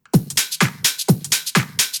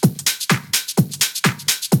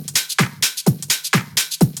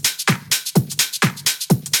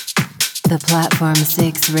The Platform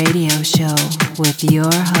 6 radio show with your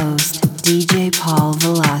host, DJ Paul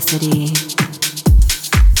Velocity.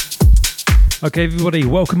 Okay, everybody,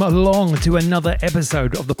 welcome along to another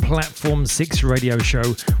episode of the Platform 6 radio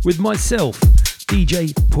show with myself,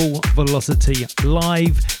 DJ Paul Velocity,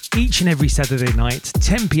 live each and every Saturday night,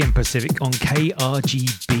 10 p.m. Pacific on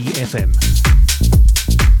KRGB FM.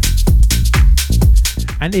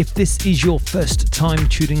 And if this is your first time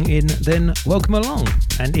tuning in, then welcome along.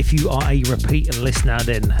 And if you are a repeat listener,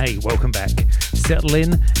 then hey, welcome back. Settle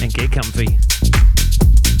in and get comfy.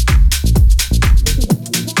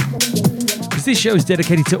 Because this show is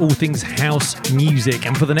dedicated to all things house music.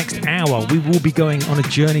 And for the next hour, we will be going on a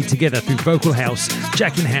journey together through vocal house,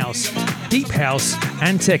 Jackin house, deep house,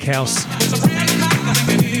 and tech house.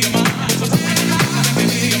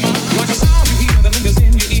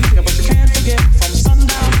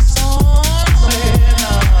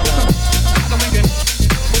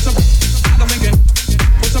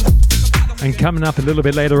 And coming up a little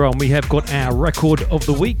bit later on, we have got our record of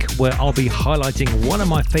the week, where I'll be highlighting one of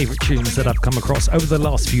my favourite tunes that I've come across over the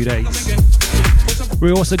last few days.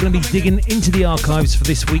 We're also going to be digging into the archives for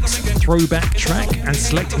this week's throwback track and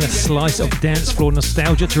selecting a slice of dance floor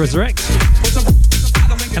nostalgia to resurrect.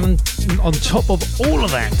 And on top of all of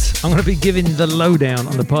that, I'm going to be giving the lowdown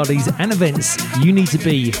on the parties and events you need to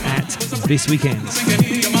be at this weekend.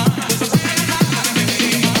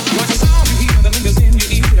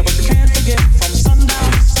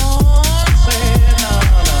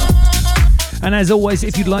 And as always,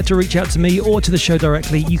 if you'd like to reach out to me or to the show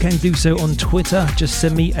directly, you can do so on Twitter. Just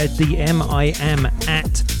send me a DM. I am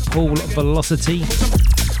at Paul Velocity.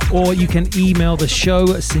 Or you can email the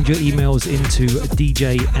show. Send your emails into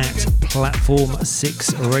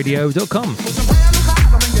dj@platform6radio.com.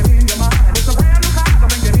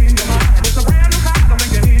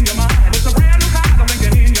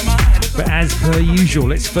 But as per usual,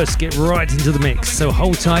 let's first get right into the mix. So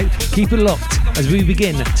hold tight, keep it locked as we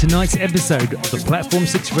begin tonight's episode of the Platform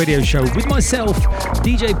 6 radio show with myself,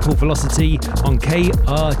 DJ Paul Velocity on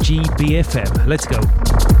KRGB FM. Let's go.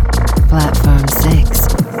 Platform 6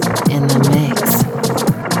 in the mix.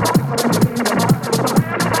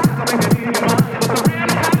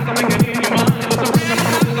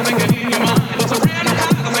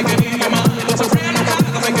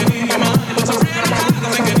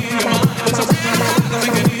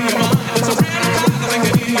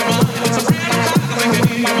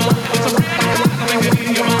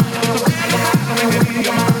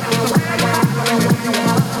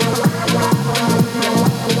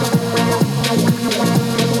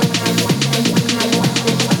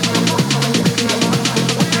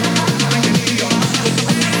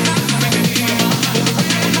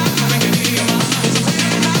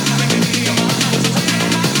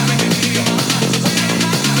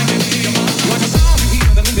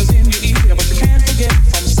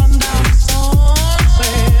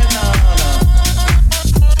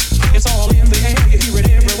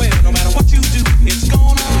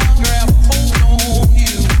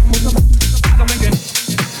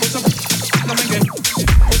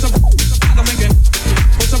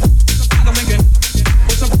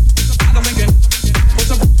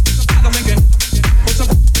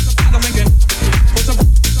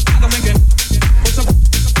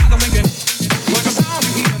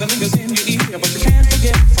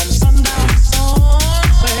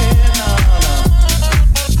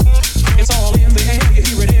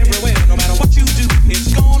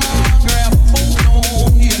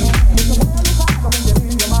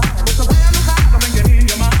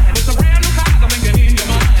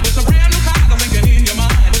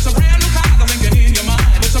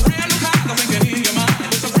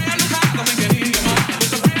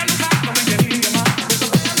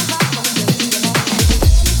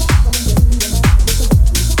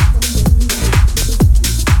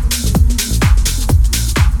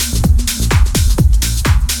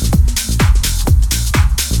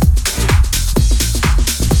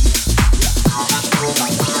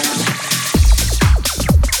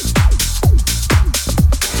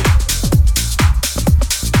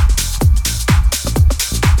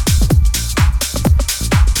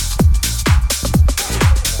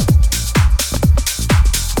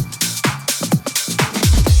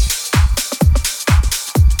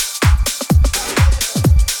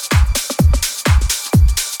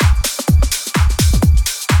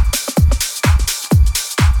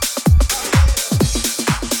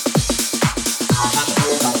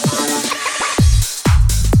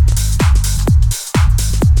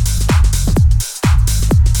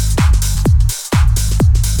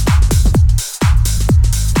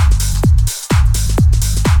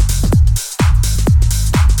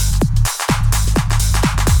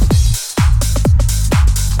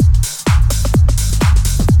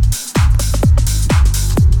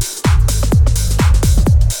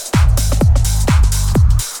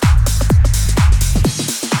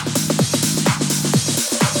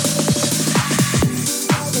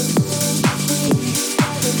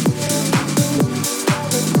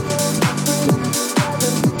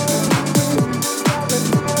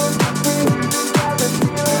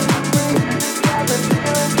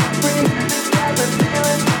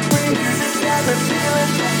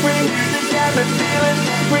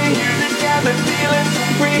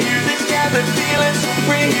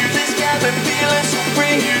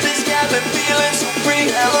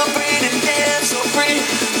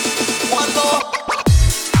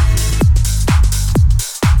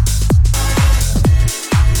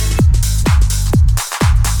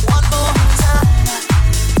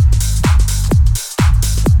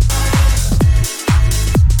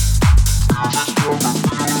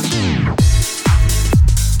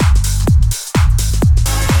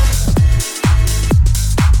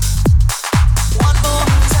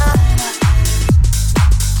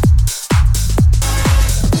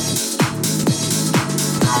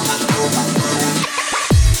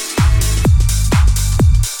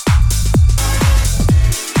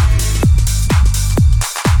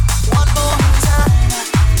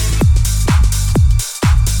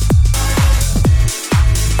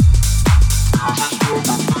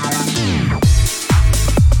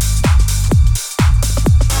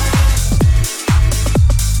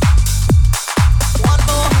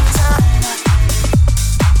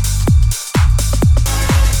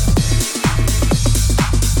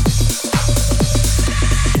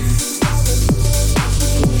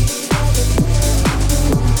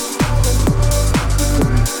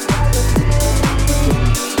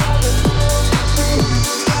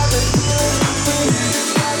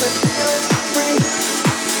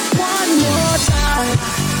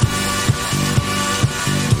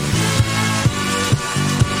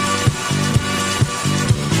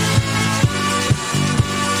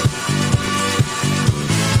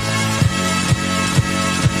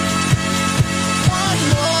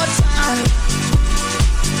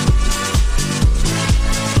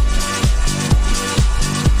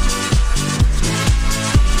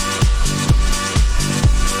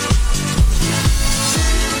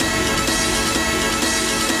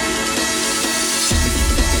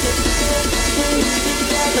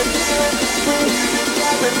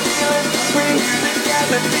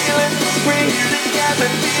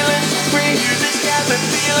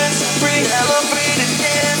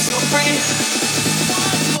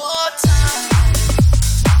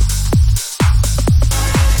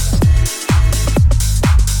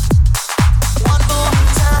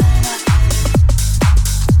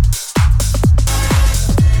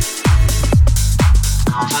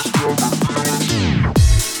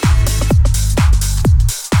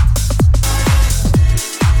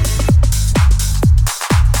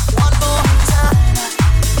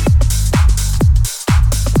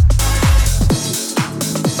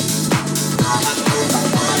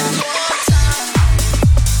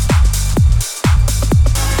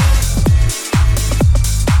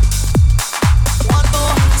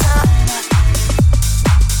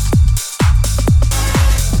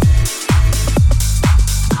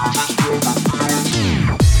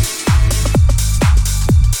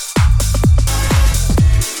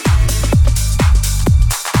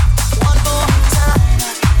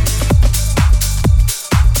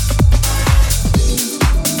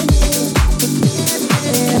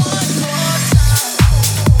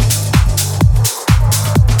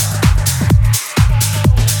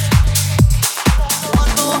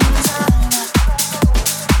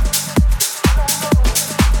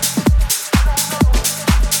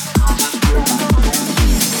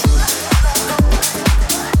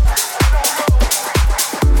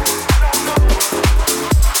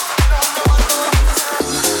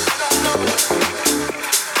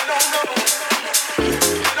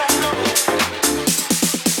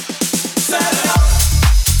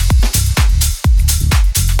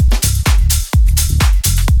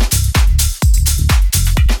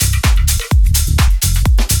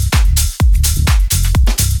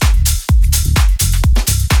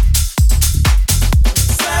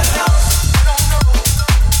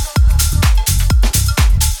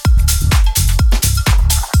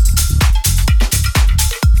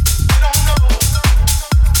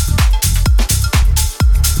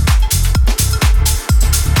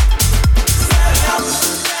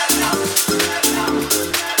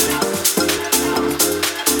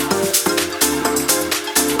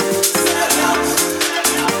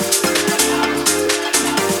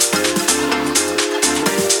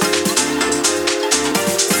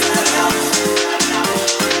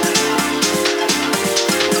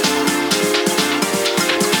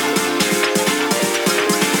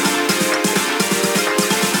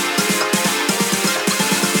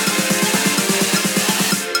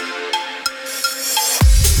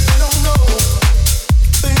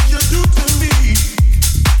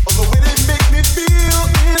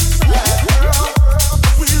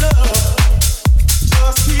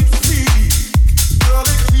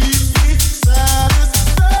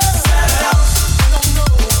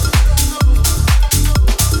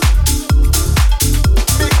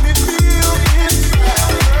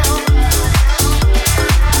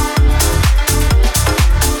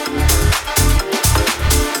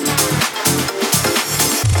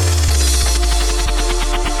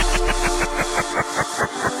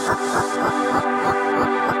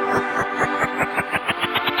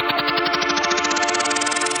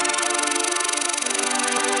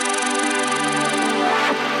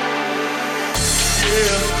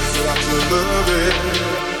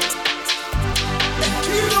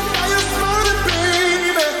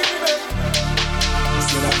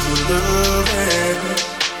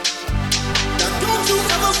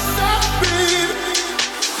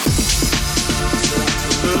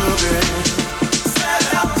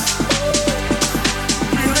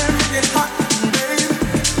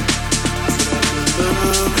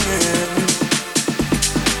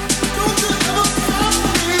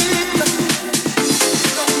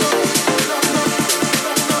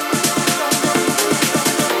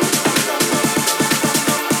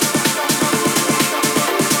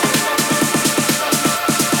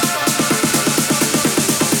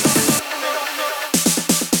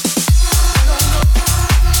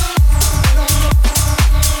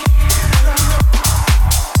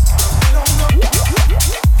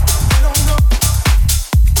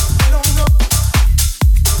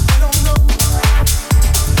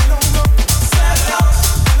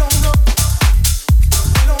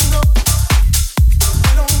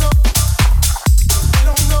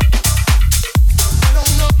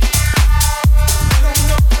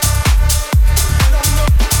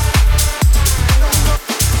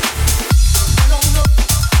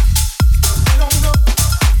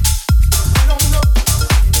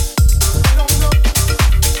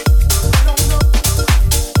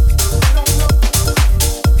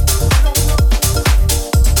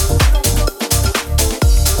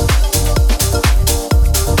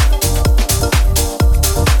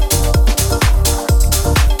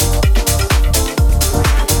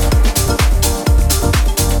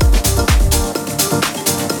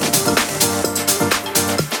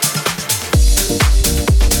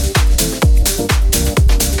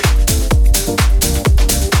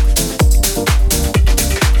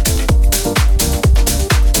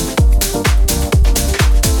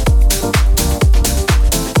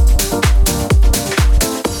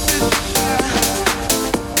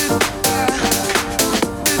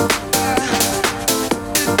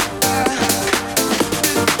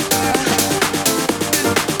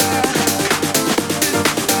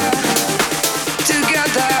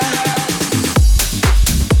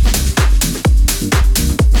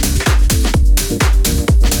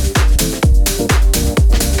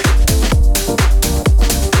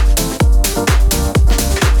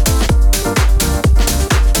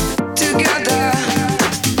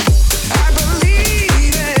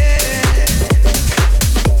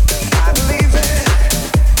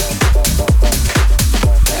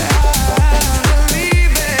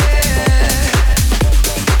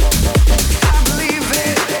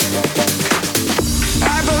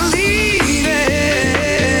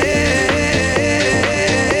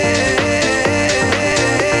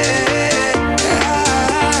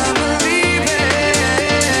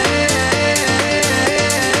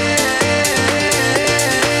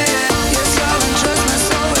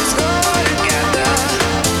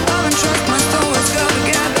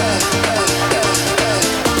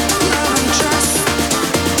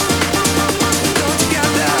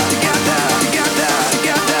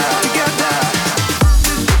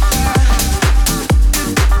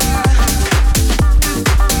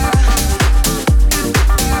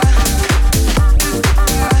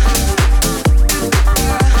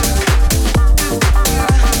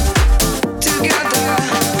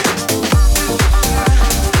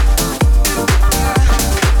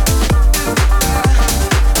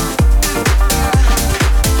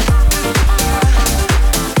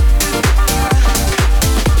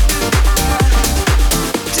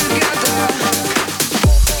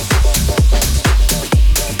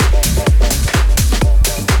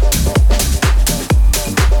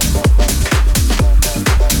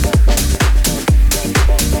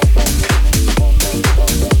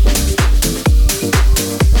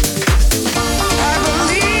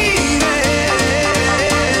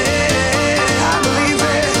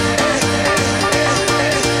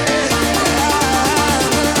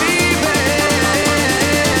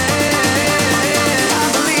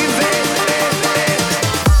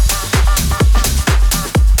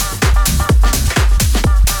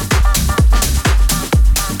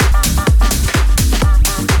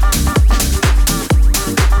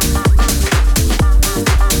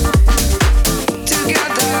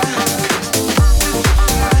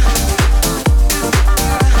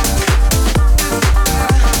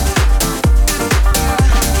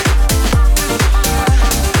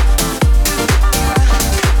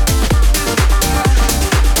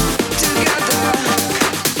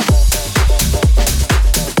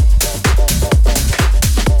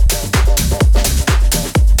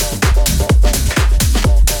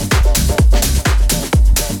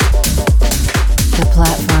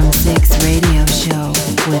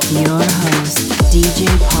 your host, DJ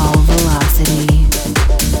Paul Velocity.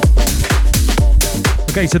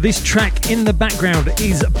 Okay, so this track in the background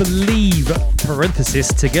is Believe, parenthesis,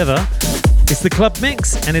 Together. It's the club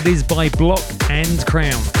mix and it is by Block and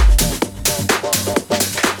Crown.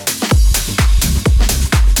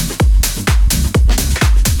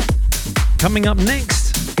 Coming up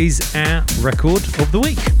next is our record of the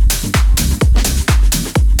week.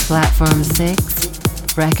 Platform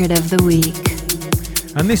 6, record of the week.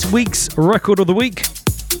 And this week's record of the week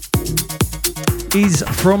is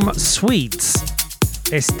from Swedz,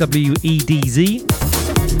 Swedz,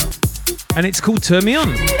 and it's called Turn Me On.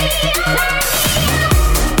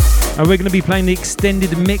 And we're going to be playing the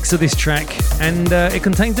extended mix of this track, and it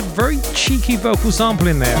contains a very cheeky vocal sample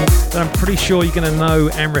in there that I'm pretty sure you're going to know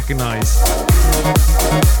and recognise.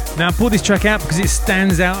 Now I pulled this track out because it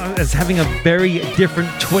stands out as having a very different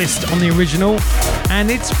twist on the original,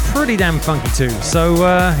 and it's pretty damn funky too. So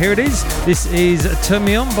here it is. This is Turn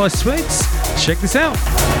Me On by Swedz. Check this out.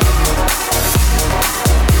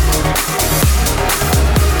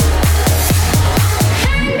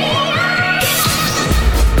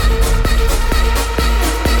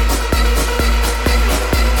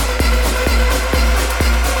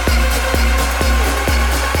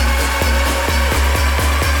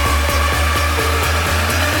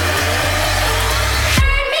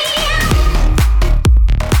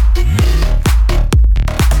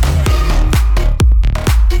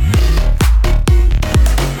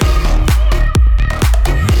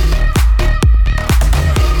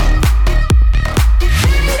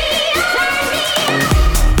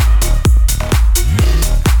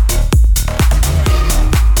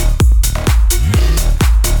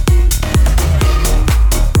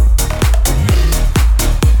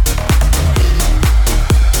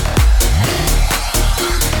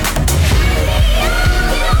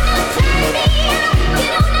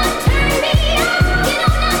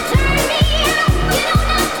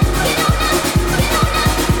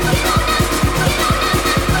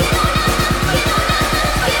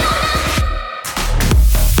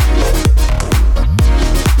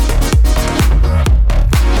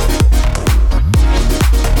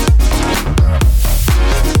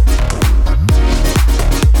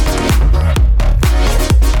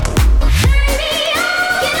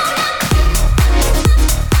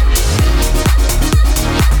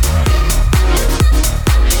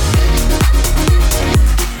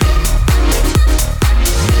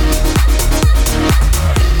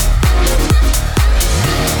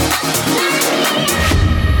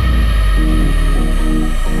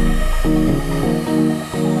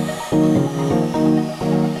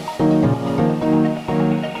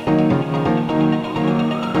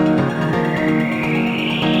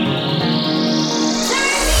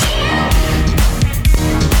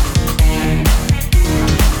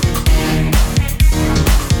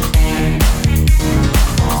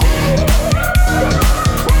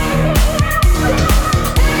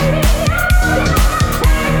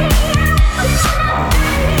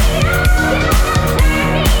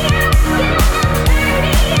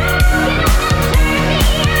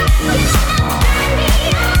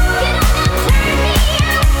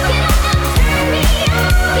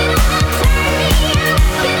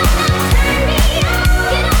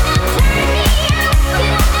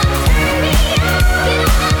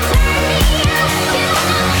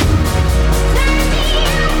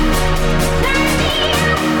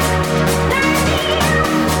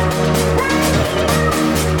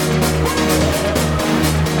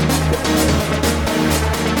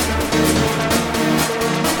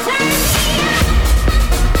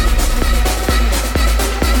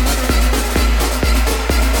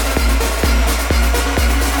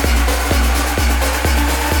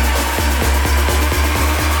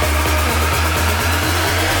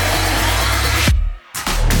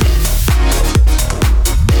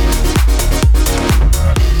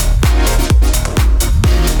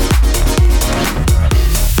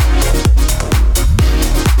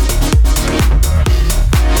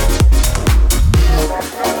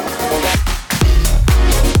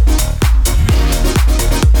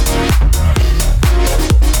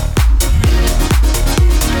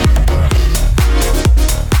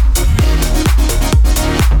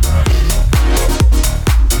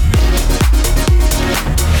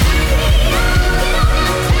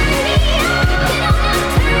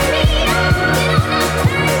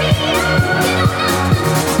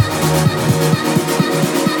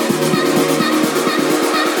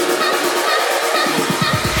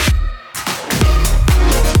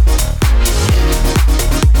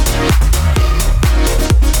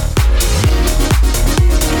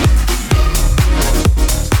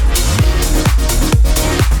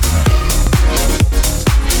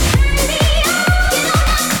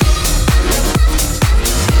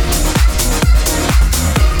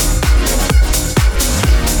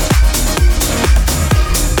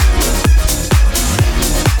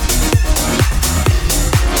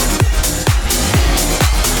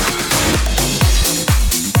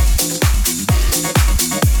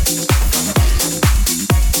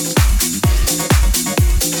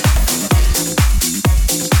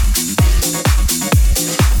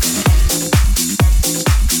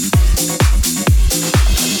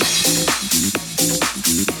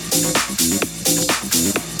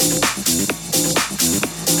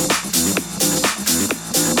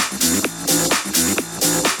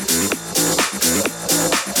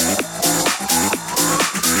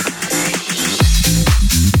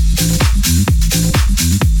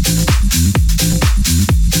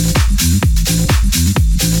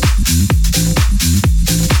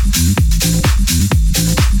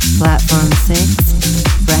 Platform 6,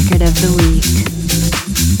 Record of the Week.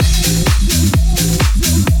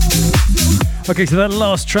 Okay, so that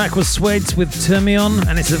last track was Swedz with Turn Me On,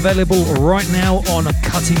 and it's available right now on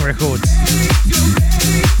Cutting Records.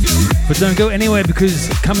 But don't go anywhere, because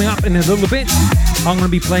coming up in a little bit, I'm going to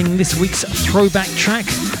be playing this week's throwback track,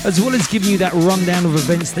 as well as giving you that rundown of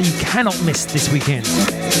events that you cannot miss this weekend.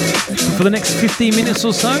 But for the next 15 minutes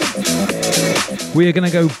or so, we are going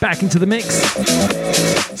to go back into the mix.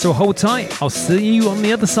 So hold tight, I'll see you on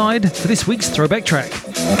the other side for this week's throwback track.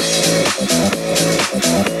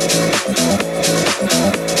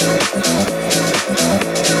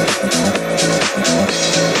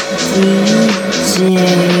 DJ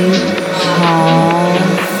Paul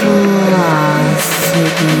Velocity.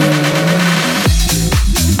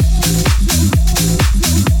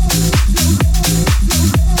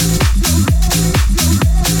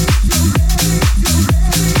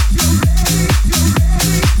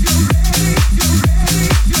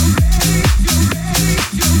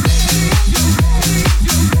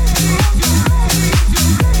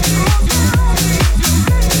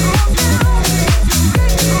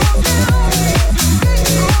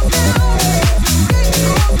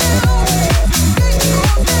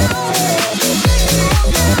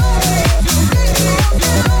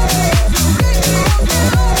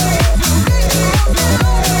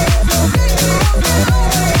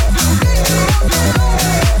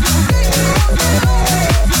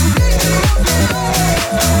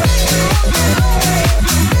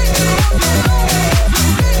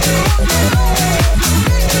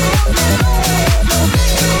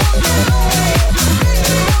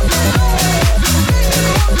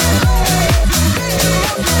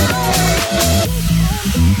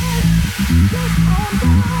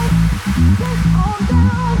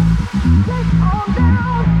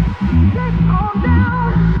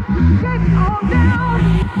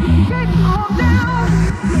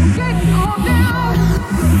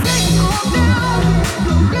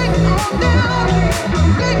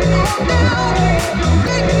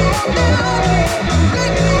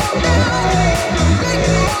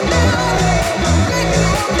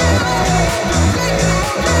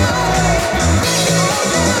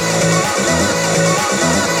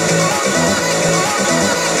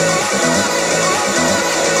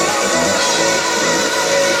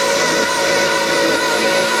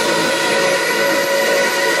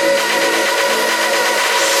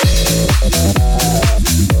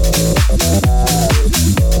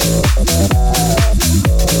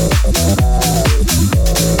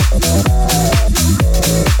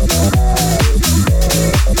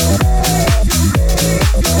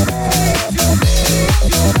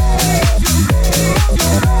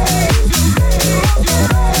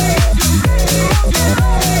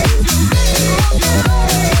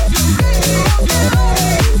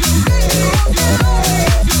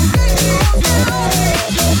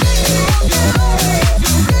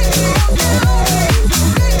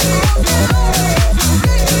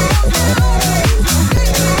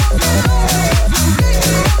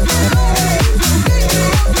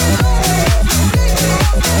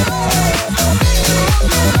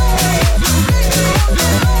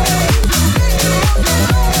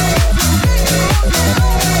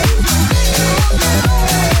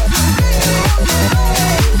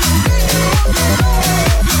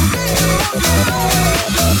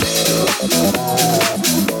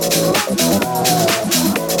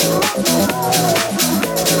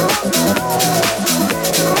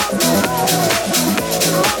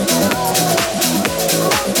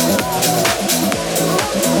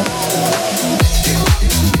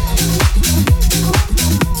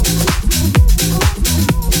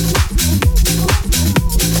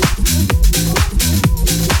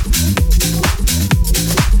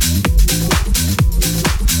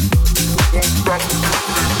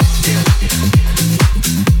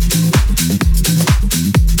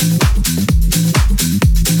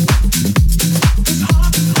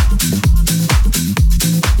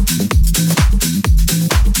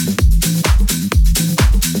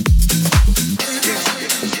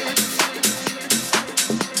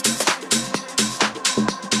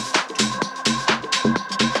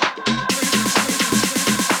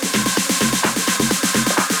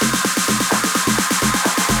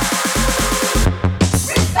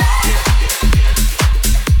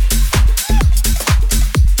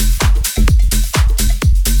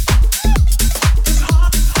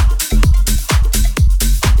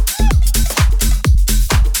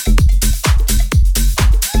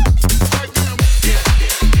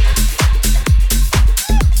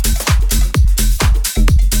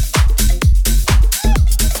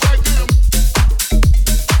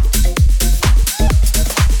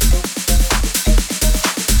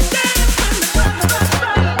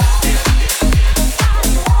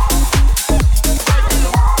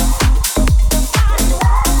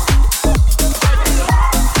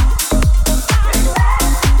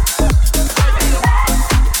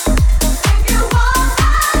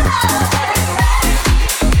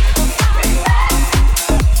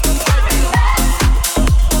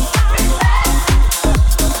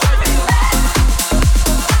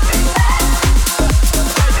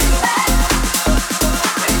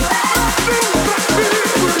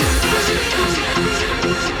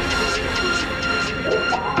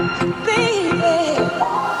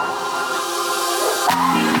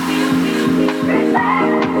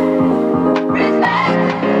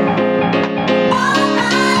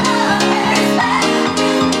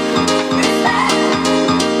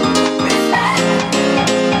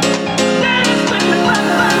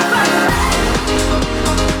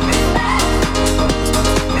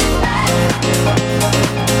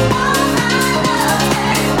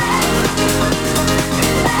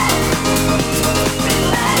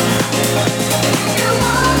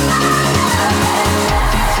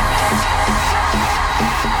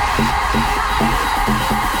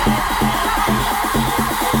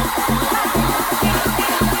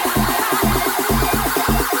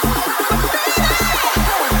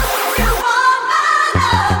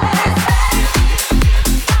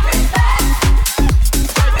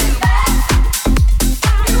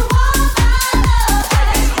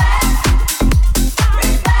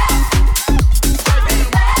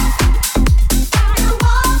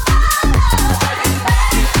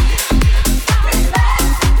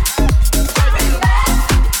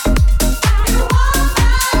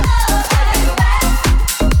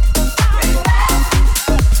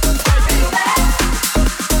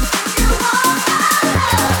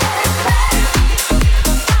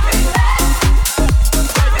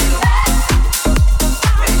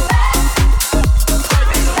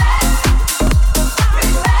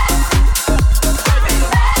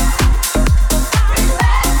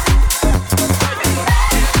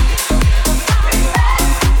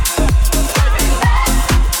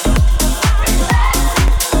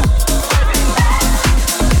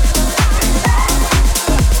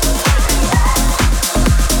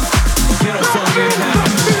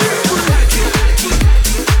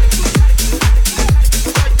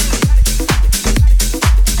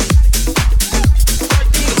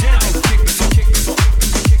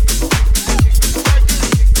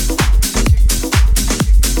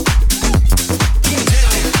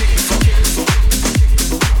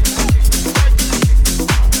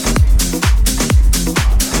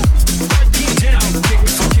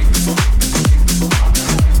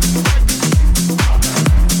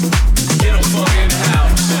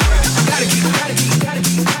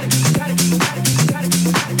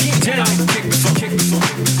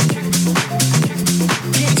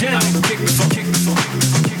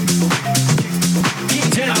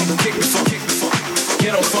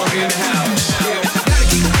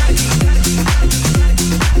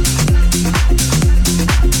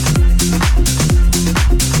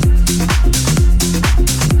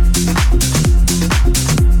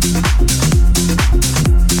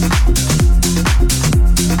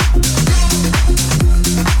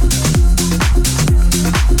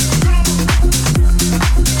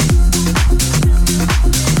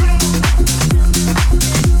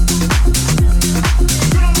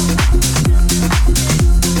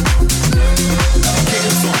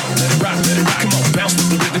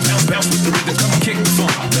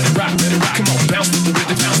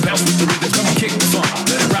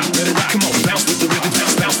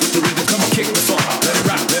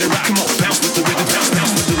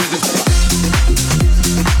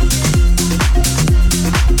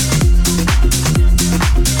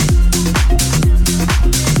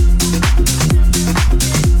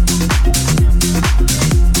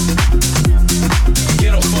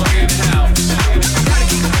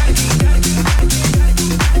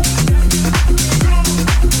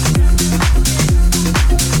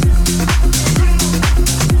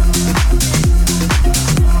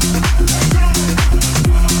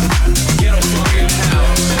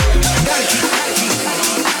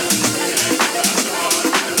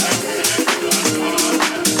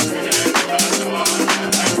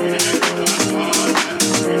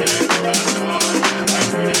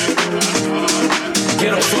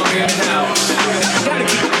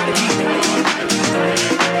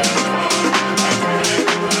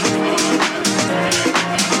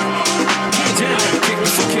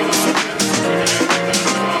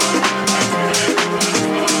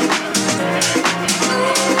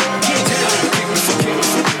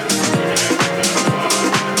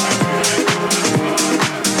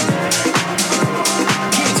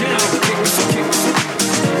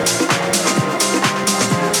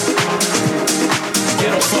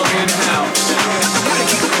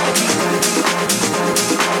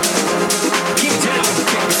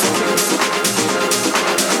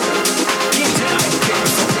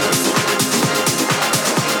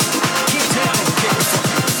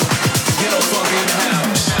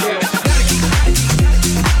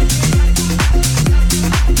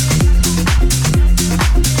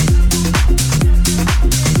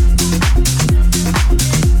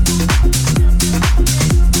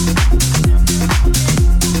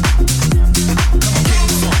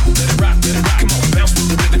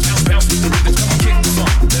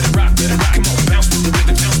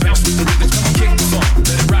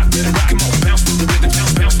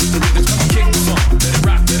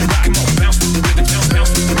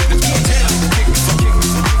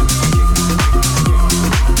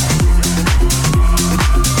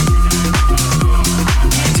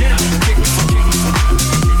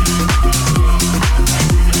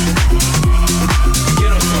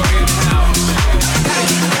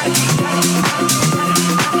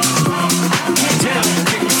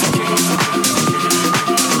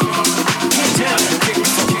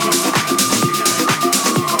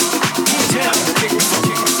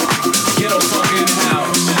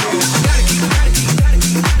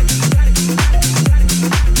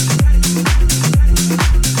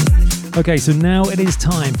 Okay, so now it is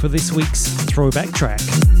time for this week's throwback track.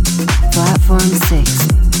 Platform 6,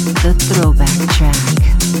 the throwback track.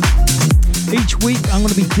 Each week I'm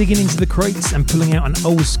going to be digging into the crates and pulling out an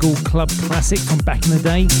old school club classic from back in the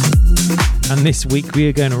day. And this week we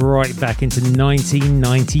are going right back into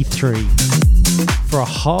 1993 for a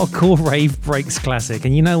hardcore rave breaks classic.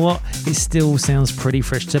 And you know what? It still sounds pretty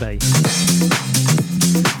fresh today.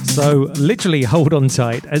 So literally hold on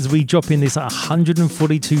tight as we drop in this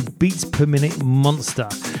 142 beats per minute monster.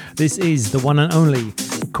 This is the one and only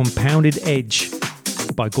Compnded Edge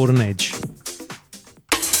by Gordon Edge.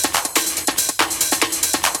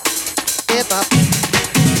 Hip hop.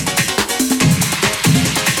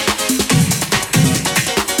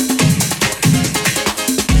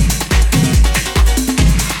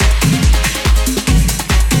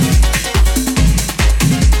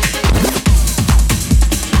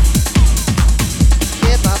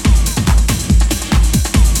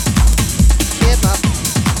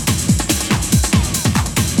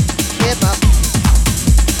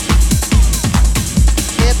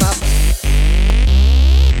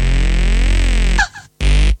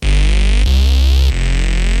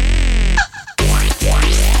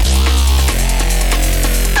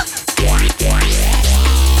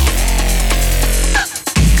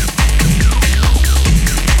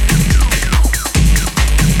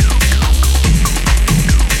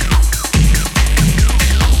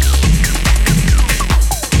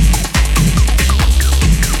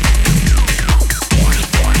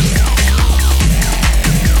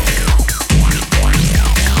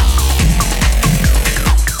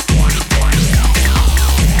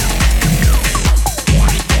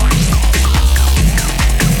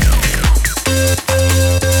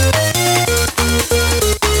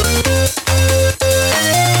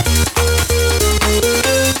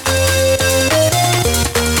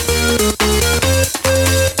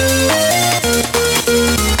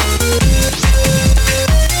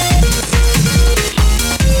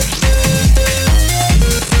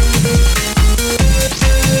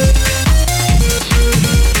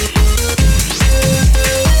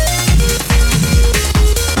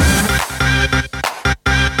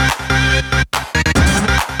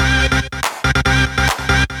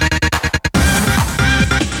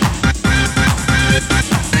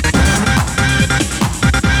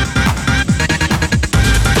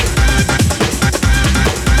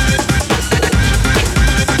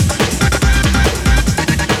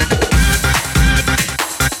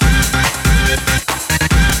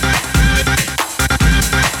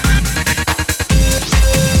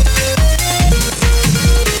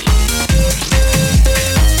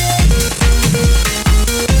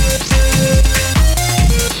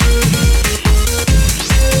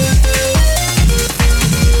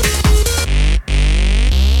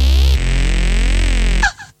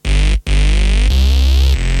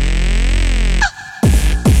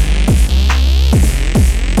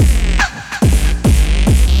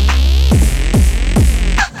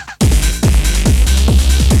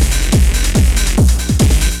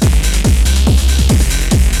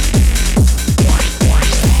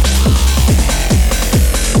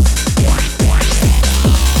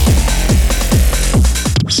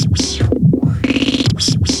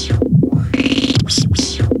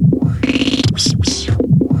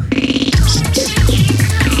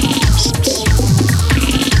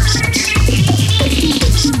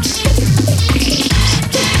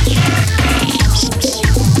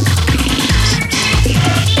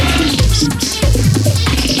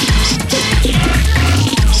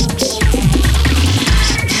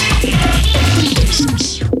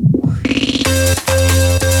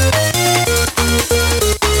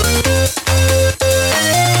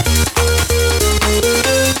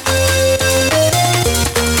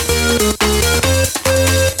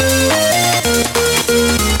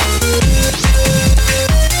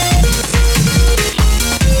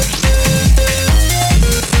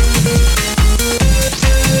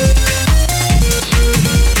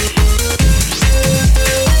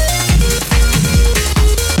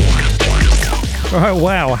 Right,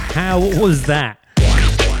 wow, how was that?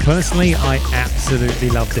 Personally, I absolutely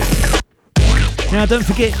loved it. Now, don't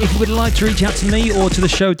forget, if you would like to reach out to me or to the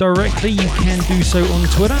show directly, you can do so on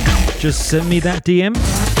Twitter. Just send me that DM.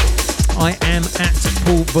 I am at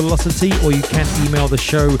Paul Velocity, or you can email the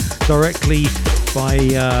show directly by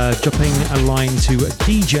dropping a line to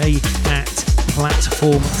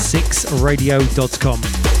dj@platform6radio.com.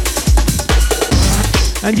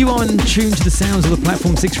 And you are in tune to the sounds of the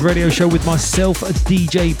Platform 6 radio show with myself,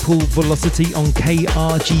 DJ Paul Velocity on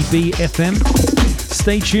KRGB FM.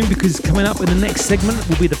 Stay tuned, because coming up in the next segment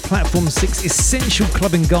will be the Platform 6 essential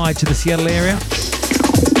clubbing guide to the Seattle area.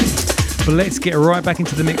 But let's get right back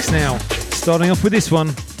into the mix now. Starting off with this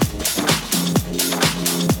one.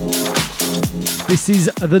 This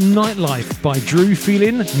is The Nightlife by Drew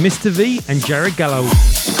Feelin, Mr. V and Jared Gallo.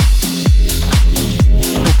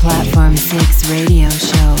 The Platform 6 radio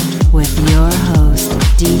show with your host,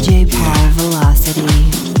 DJ Paul Velocity.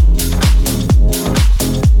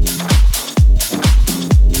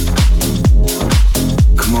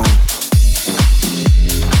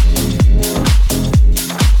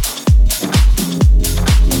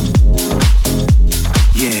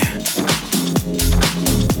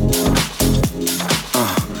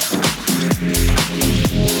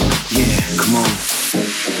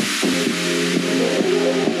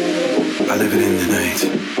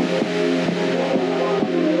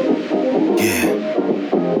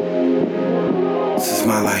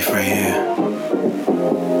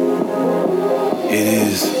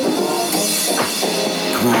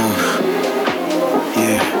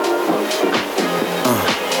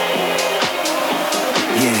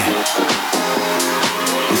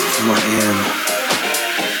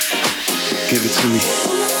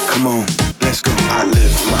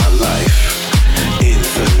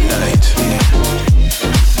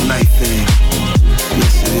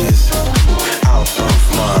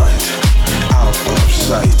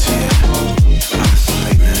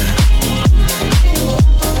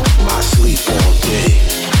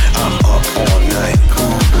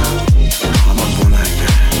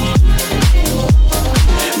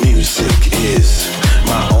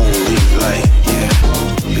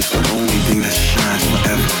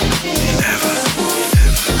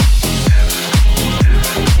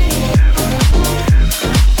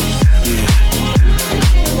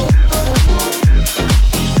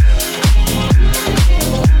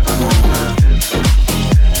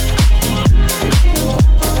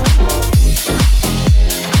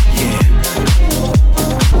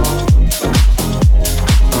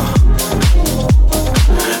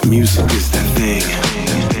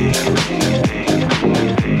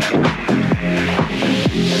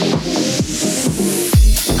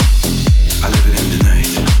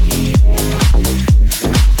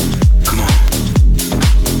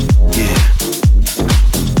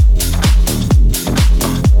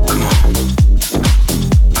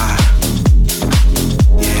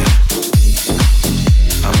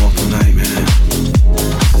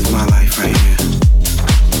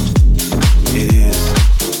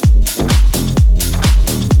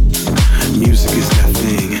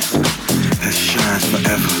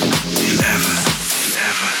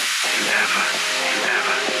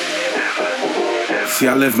 See,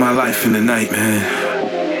 I live my life in the night, man.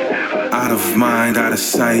 Out of mind, out of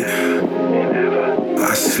sight.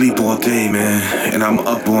 I sleep all day, man, and I'm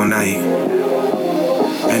up all night.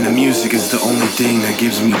 And the music is the only thing that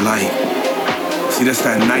gives me light. See, that's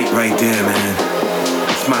that night right there, man.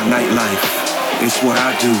 It's my nightlife. It's what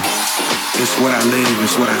I do. It's what I live.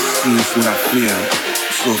 It's what I see. It's what I feel.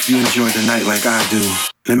 So if you enjoy the night like I do,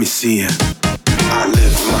 let me see it. I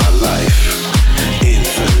live my life in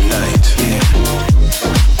the night. Yeah.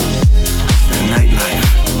 The nightlife.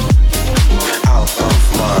 Out of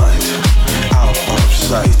mind. Out of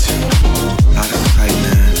sight. Out of sight,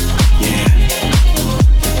 man. Yeah.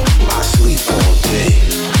 I sleep all day.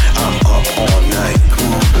 I'm up all night.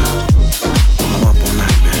 Come on. I'm up all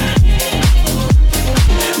night, man.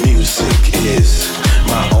 Music is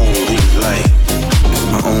my only light. It's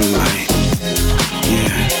my own light.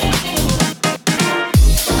 Yeah.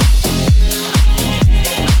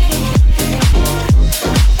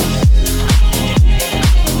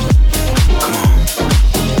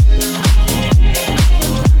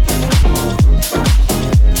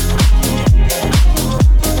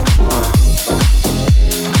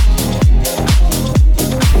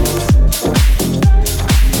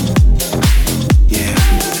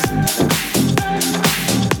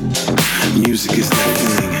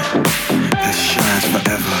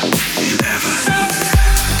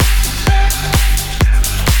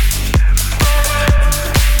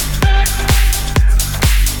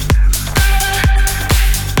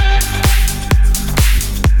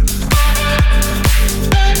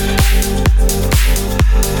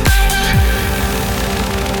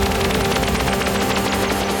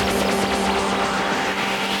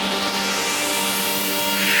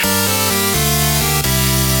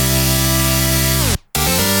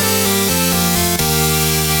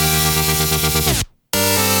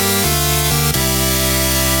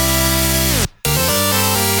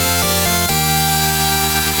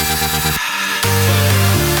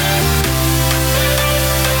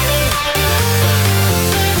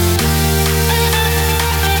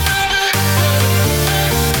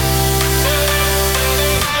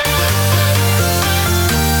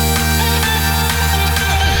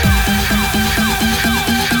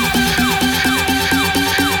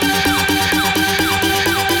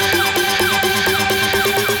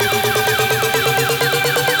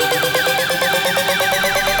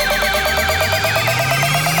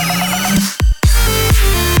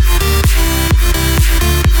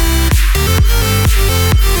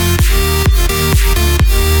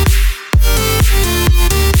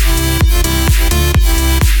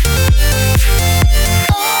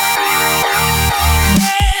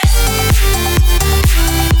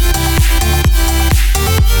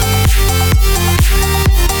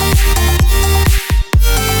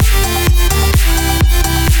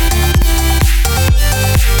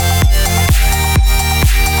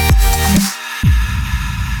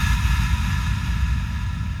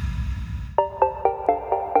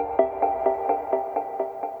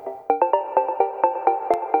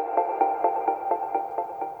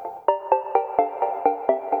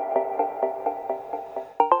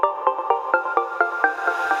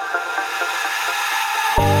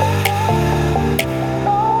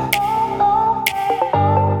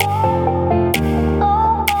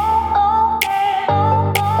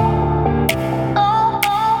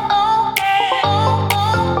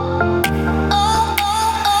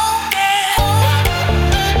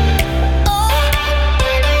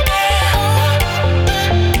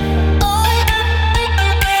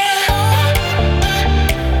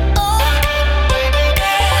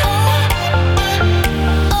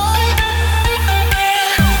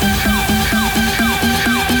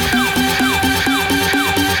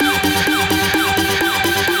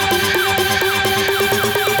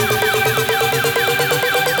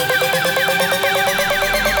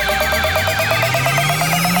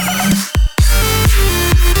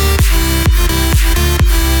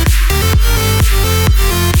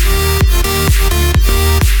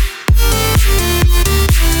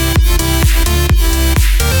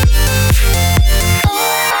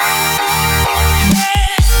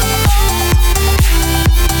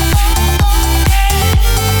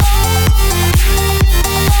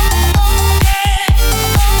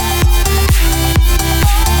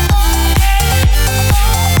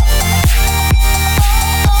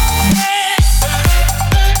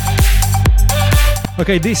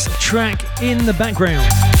 Okay, this track in the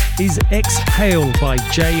background is Exhale by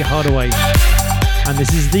Hardway, and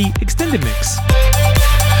this is the extended mix.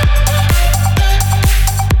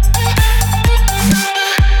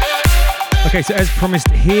 Okay, so as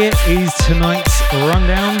promised, here is tonight's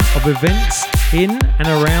rundown of events in and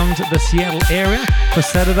around the Seattle area for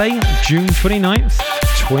Saturday, June 29th,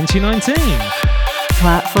 2019.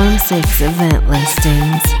 Platform 6 event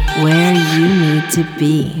listings, where you need to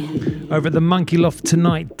be. Over at the Monkey Loft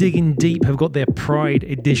tonight, Digging Deep have got their Pride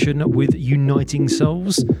edition with Uniting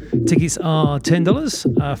Souls. Tickets are $10.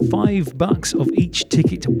 $5 of each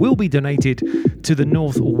ticket will be donated to the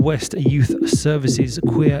Northwest Youth Services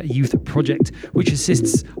Queer Youth Project, which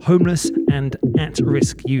assists homeless and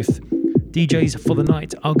at-risk youth. DJs for the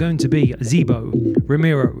night are going to be Zebo,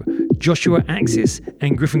 Ramiro, Joshua Axis,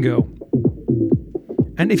 and Griffin Girl.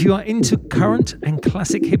 And if you are into current and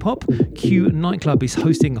classic hip-hop, Q Nightclub is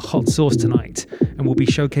hosting Hot Sauce tonight and will be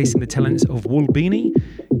showcasing the talents of Wool Beanie,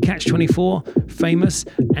 Catch 24, Famous,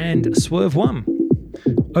 and Swerve One.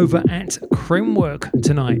 Over at Cramework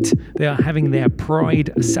tonight, they are having their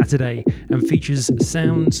Pride Saturday and features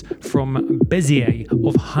sounds from Bezier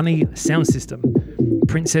of Honey Sound System,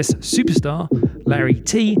 Princess Superstar, Larry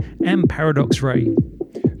T, and Paradox Ray.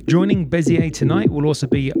 Joining Bezier tonight will also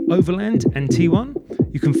be Overland and T1.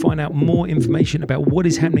 You can find out more information about what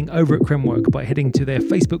is happening over at Cramework by heading to their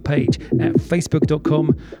Facebook page at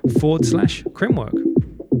facebook.com/Cramework.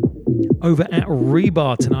 Over at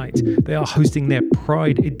Rebar tonight, they are hosting their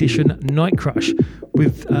Pride Edition Night Crush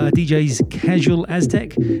with DJs Casual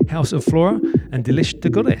Aztec, House of Flora, and Delish the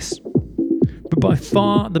Goddess. But by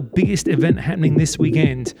far the biggest event happening this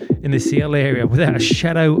weekend in the Seattle area, without a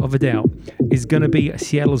shadow of a doubt, is going to be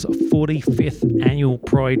Seattle's 45th Annual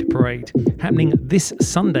Pride Parade, happening this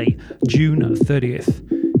Sunday, June 30th.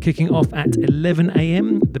 Kicking off at 11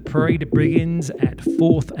 a.m., the parade begins at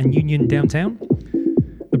 4th and Union downtown.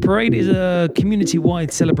 The parade is a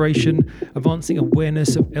community-wide celebration advancing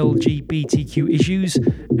awareness of LGBTQ issues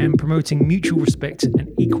and promoting mutual respect and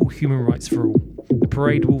equal human rights for all. The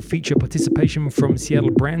parade will feature participation from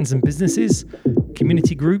Seattle brands and businesses,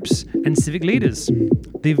 community groups, and civic leaders.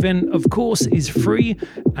 The event, of course, is free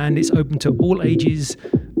and it's open to all ages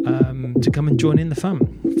to come and join in the fun.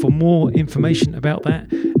 For more information about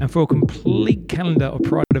that and for a complete calendar of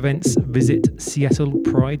Pride events, visit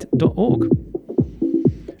seattlepride.org.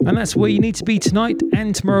 And that's where you need to be tonight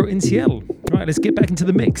and tomorrow in Seattle. Right, let's get back into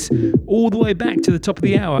the mix, all the way back to the top of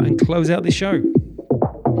the hour and close out this show.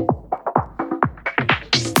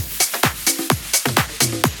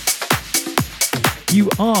 You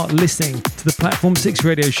are listening to the Platform 6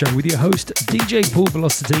 radio show with your host, DJ Paul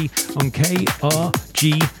Velocity on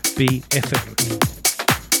KRGB FM.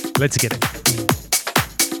 Let's get it.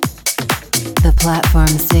 The Platform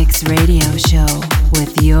 6 radio show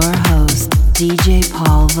with your host, DJ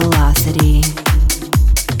Paul Velocity.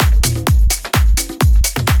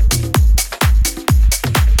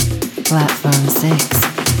 Platform 6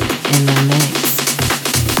 in the mix.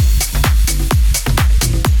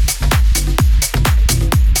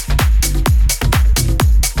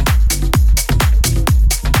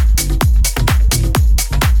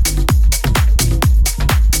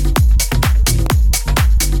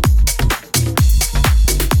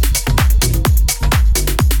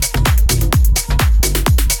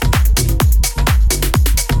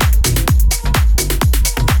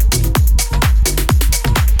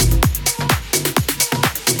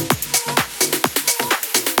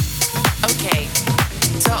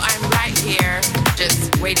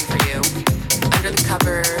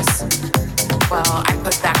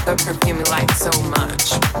 So I'm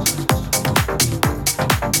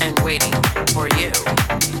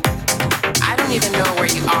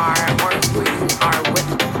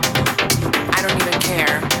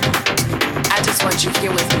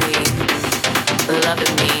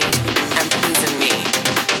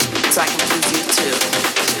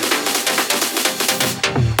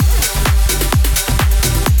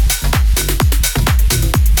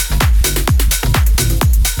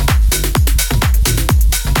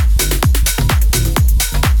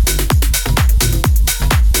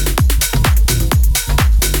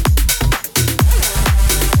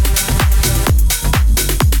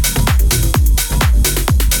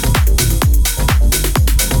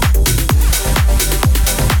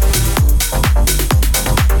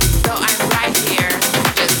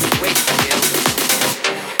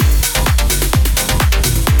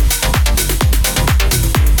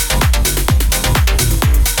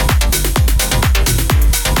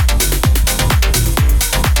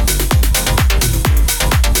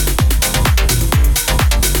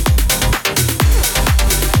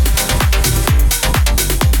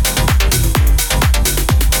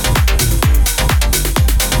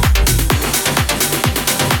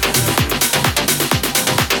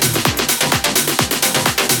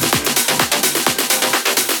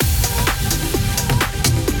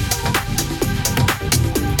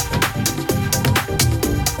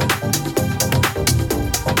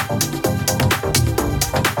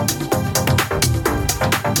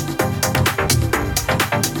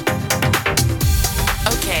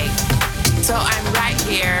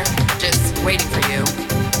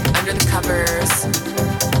years,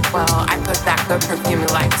 well, I put that good perfume you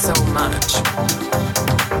like so much.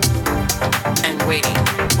 And waiting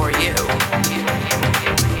for you.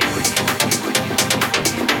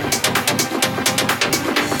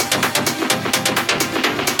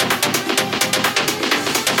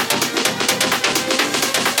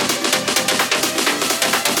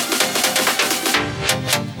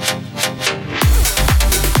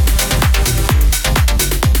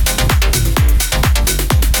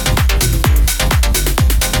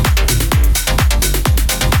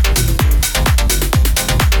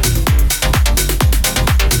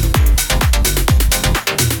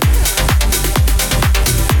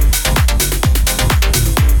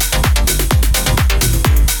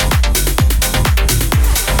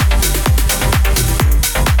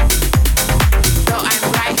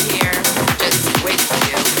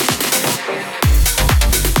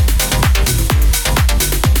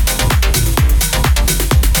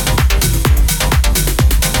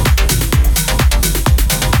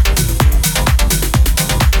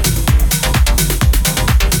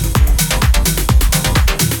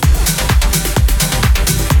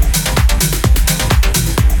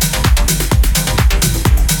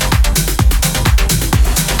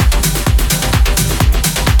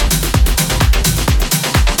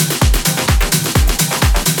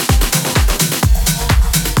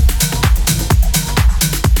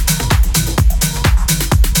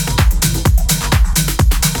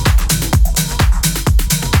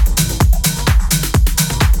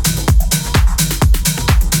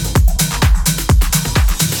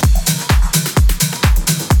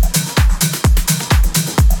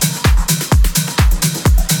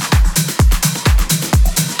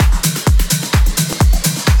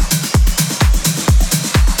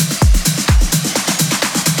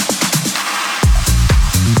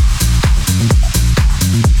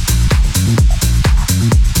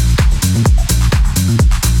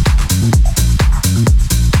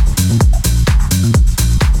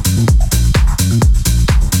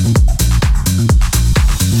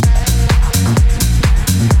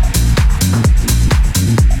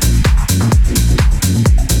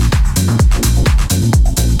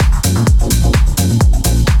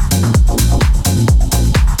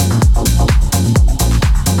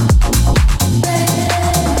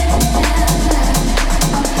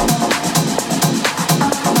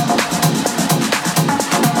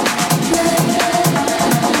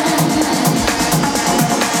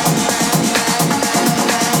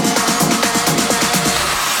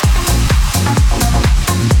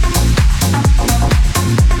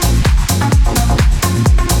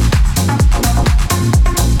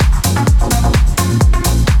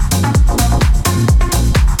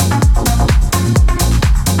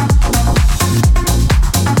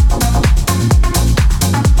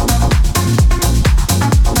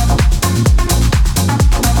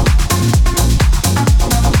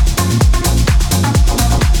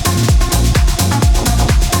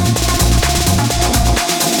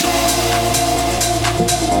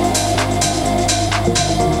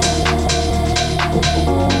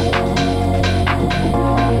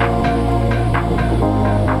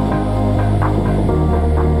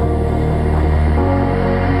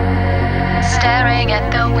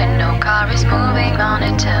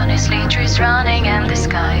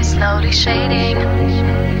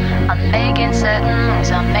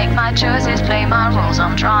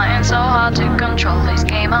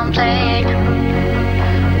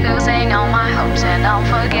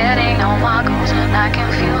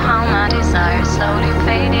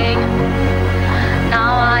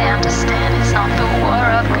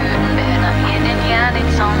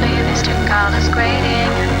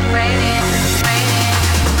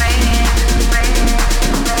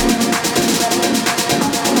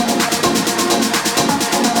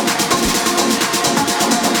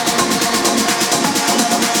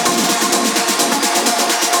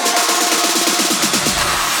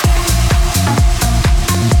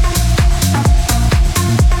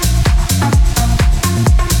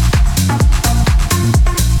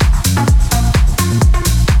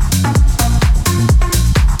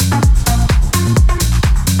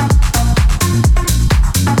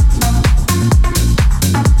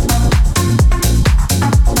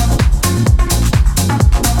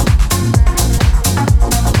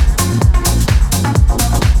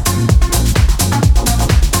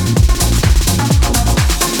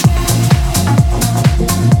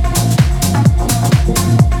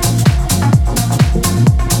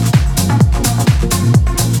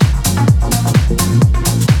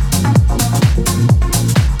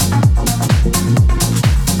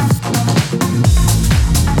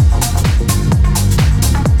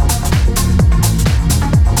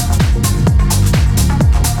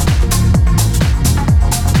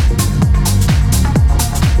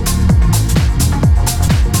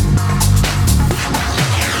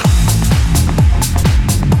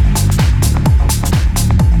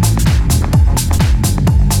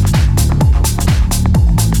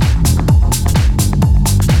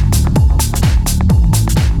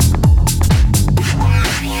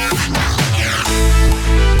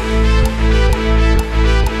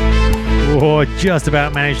 just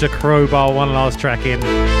about managed to crowbar one last track in,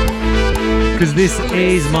 because this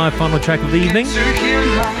is my final track of the evening.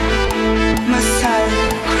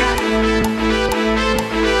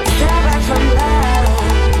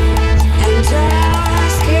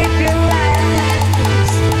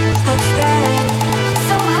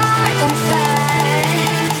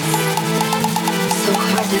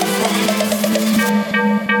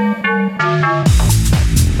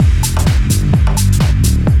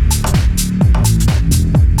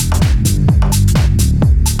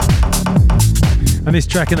 And this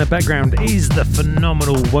track in the background is the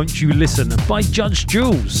phenomenal Won't You Listen by Judge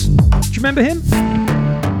Jules. Do you remember him?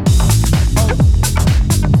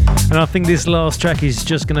 And I think this last track is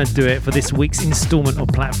just going to do it for this week's instalment of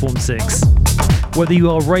Platform 6. Whether you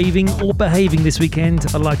are raving or behaving this weekend,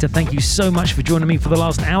 I'd like to thank you so much for joining me for the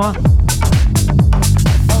last hour.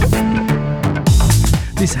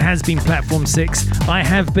 This has been Platform 6. I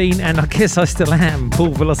have been, and I guess I still am,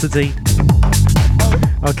 Paul Velocity.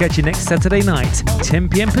 I'll catch you next Saturday night, 10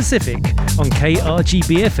 PM Pacific, on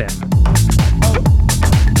KRGB FM.